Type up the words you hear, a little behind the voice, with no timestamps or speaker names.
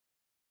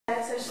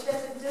So she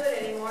doesn't do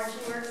it anymore.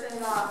 She works in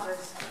the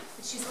office.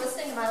 But she's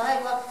listening to my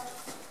leg. Look,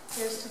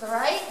 here's to the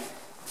right.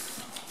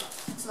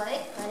 It's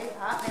leg, right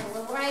up, and a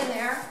little rain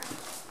there.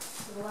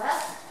 To the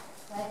left,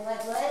 leg,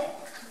 leg, leg.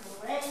 A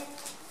little rain.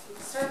 Keep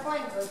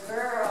circling. Good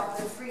girl.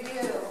 Good for you.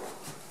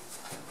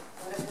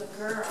 What a good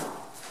girl.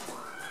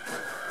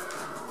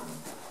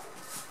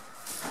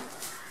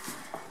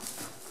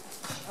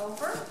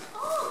 Over.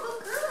 Oh,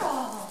 good girl.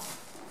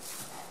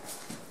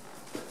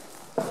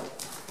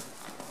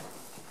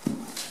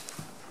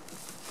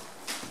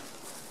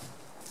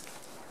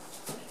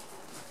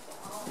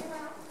 All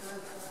around. Good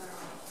girl.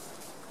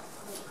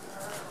 Good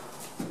girl.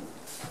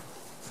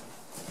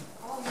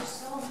 Oh, you're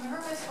so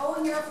nervous. Oh,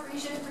 and you're a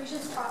Frisian.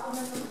 Frisian's problem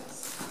is this.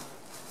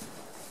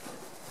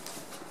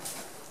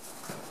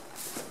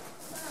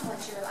 I'll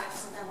let you relax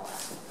and then we'll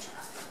ask you to try.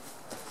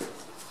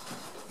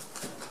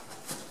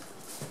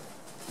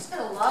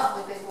 Got a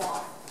lovely big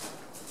walk.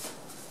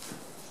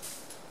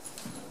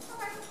 All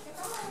right, you're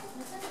going.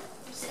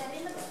 You're steady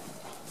in the bed.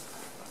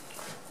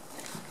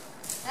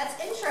 That's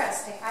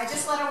interesting. I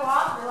just let her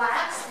walk,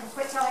 relax, and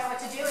quit telling her what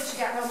to do, and she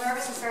got real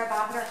nervous and started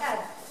bobbing her head.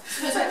 As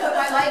soon as I put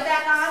my leg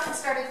back on and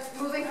started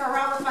moving her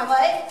around with my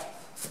leg,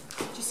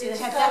 did you see the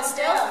head bend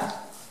still?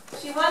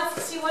 She wants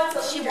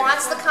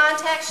the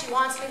contact. She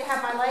wants me to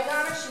have my leg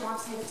on her. She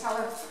wants me to tell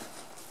her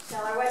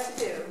what to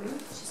do.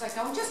 She's like,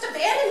 don't just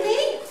abandon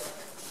me.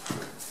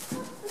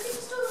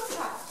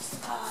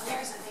 Oh,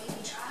 there's a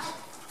baby trot.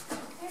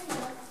 There you go.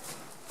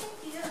 Thank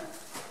you.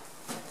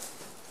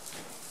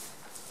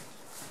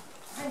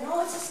 I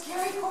know it's a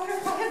scary corner. I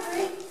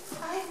agree.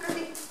 I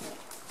agree.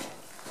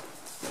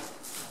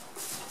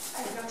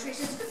 I didn't know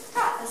Tricia's could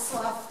trot this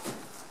slow.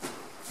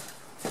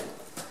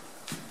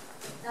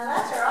 Now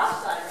that's her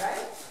offside,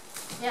 right?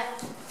 Yeah.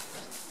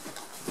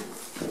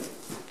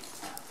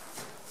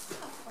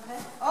 Okay.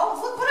 Oh,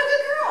 look, what a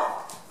good girl.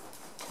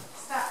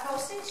 Stop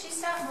posting. She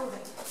stopped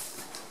moving.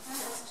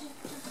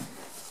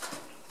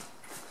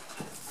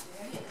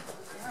 There you go,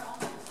 girl.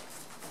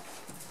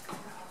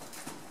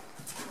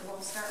 We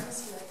won't start this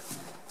leg.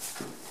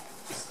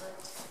 Just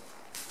lift.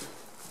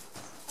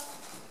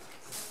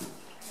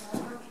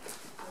 Over.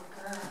 Good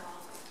girl.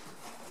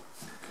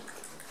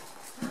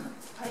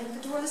 Right at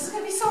the door. This is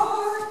going to be so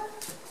hard.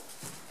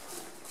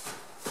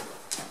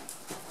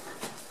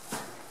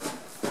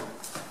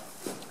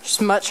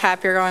 She's much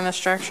happier going this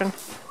direction.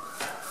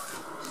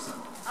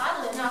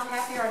 Oddly enough,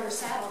 happier on your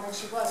saddle than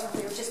she was when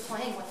we were just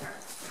playing with her.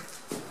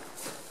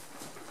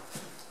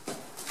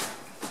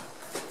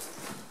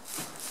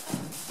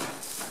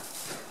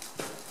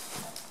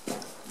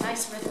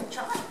 Nice rhythmic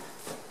trot.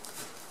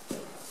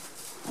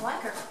 I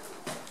like her.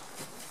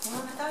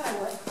 More than I thought I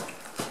would.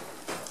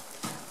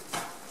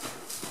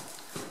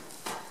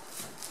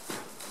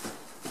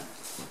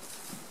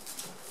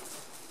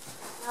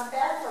 Not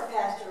bad for a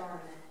pasture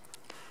ornament.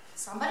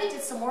 Somebody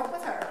did some work with